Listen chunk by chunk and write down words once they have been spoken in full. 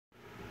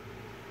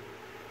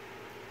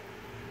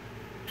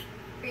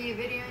Are you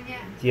videoing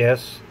yet?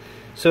 Yes.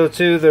 So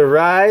to the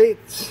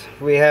right,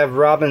 we have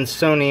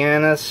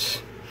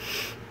Robinsonianus,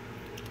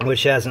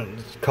 which hasn't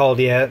called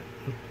yet.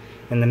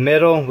 In the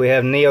middle, we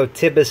have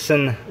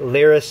Tibicen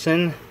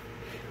lyricin,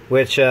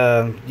 which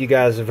you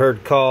guys have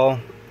heard call.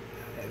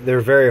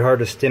 They're very hard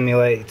to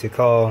stimulate to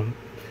call.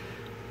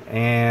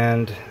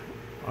 And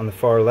on the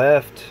far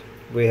left,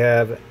 we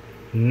have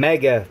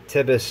Mega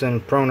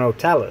Tibicen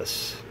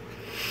pronotalis.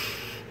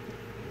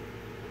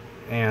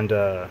 And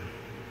I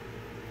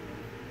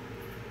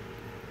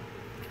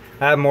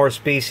have more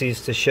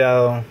species to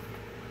show.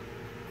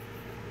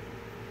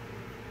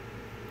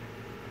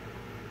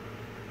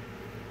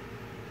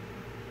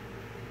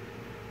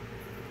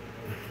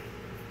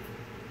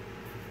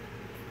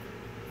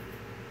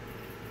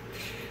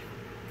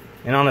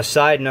 And on a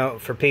side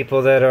note, for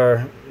people that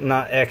are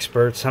not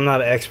experts, I'm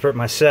not an expert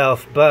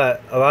myself,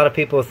 but a lot of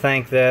people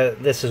think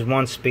that this is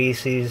one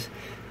species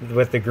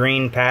with the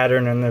green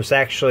pattern, and there's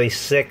actually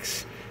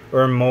 6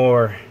 or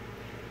more.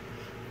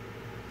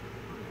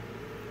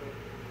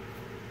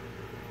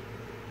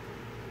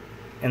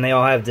 And they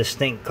all have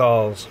distinct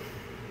calls.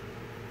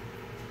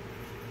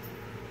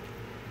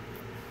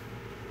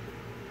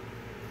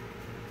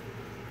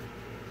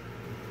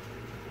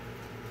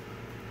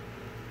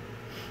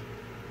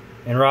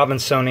 And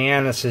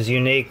Robinsonianus is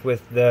unique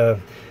with the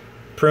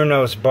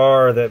prunos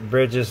bar that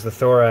bridges the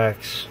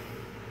thorax.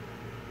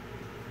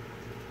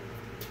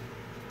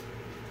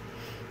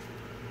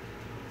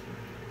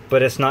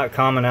 But it's not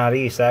common out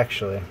east,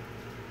 actually.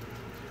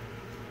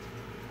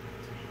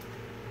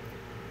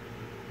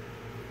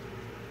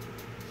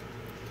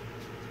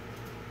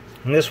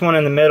 And this one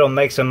in the middle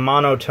makes a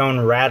monotone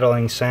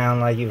rattling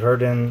sound like you've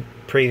heard in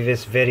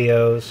previous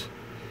videos.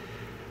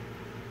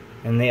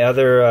 And the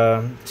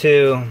other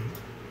two,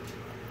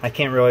 I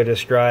can't really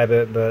describe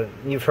it, but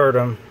you've heard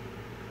them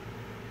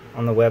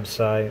on the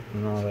website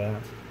and all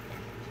that.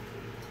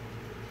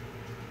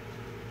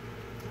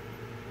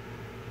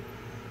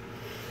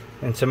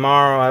 And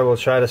tomorrow I will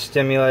try to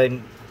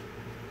stimulate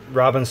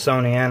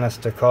Robinsonianus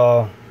to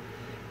call,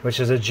 which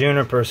is a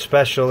juniper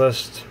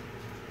specialist,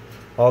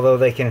 although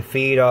they can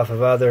feed off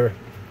of other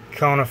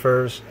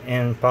conifers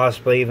and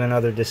possibly even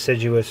other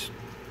deciduous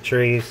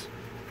trees.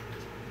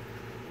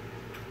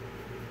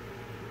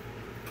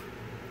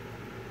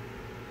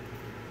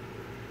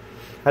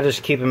 I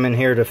just keep them in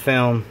here to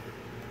film.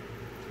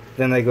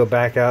 Then they go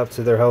back out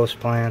to their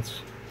host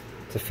plants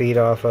to feed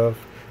off of.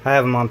 I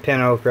have them on pin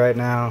oak right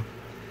now.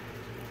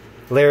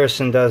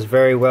 Lyricin does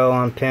very well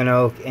on pin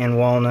oak and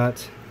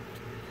walnut.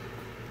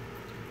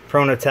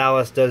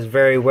 Pronatalis does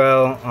very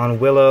well on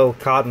willow,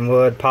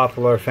 cottonwood,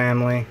 poplar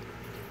family.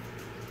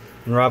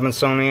 And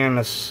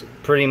Robinsonianus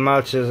pretty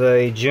much is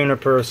a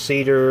juniper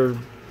cedar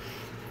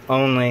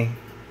only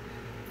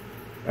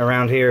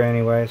around here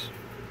anyways.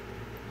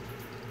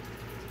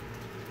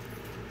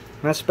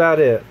 That's about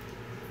it.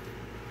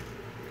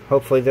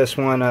 Hopefully this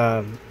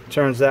one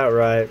turns out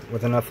right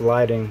with enough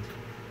lighting.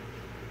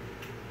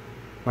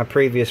 My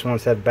previous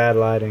ones had bad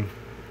lighting.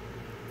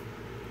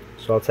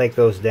 So I'll take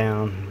those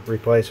down,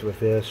 replace it with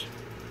this.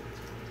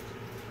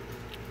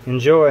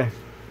 Enjoy.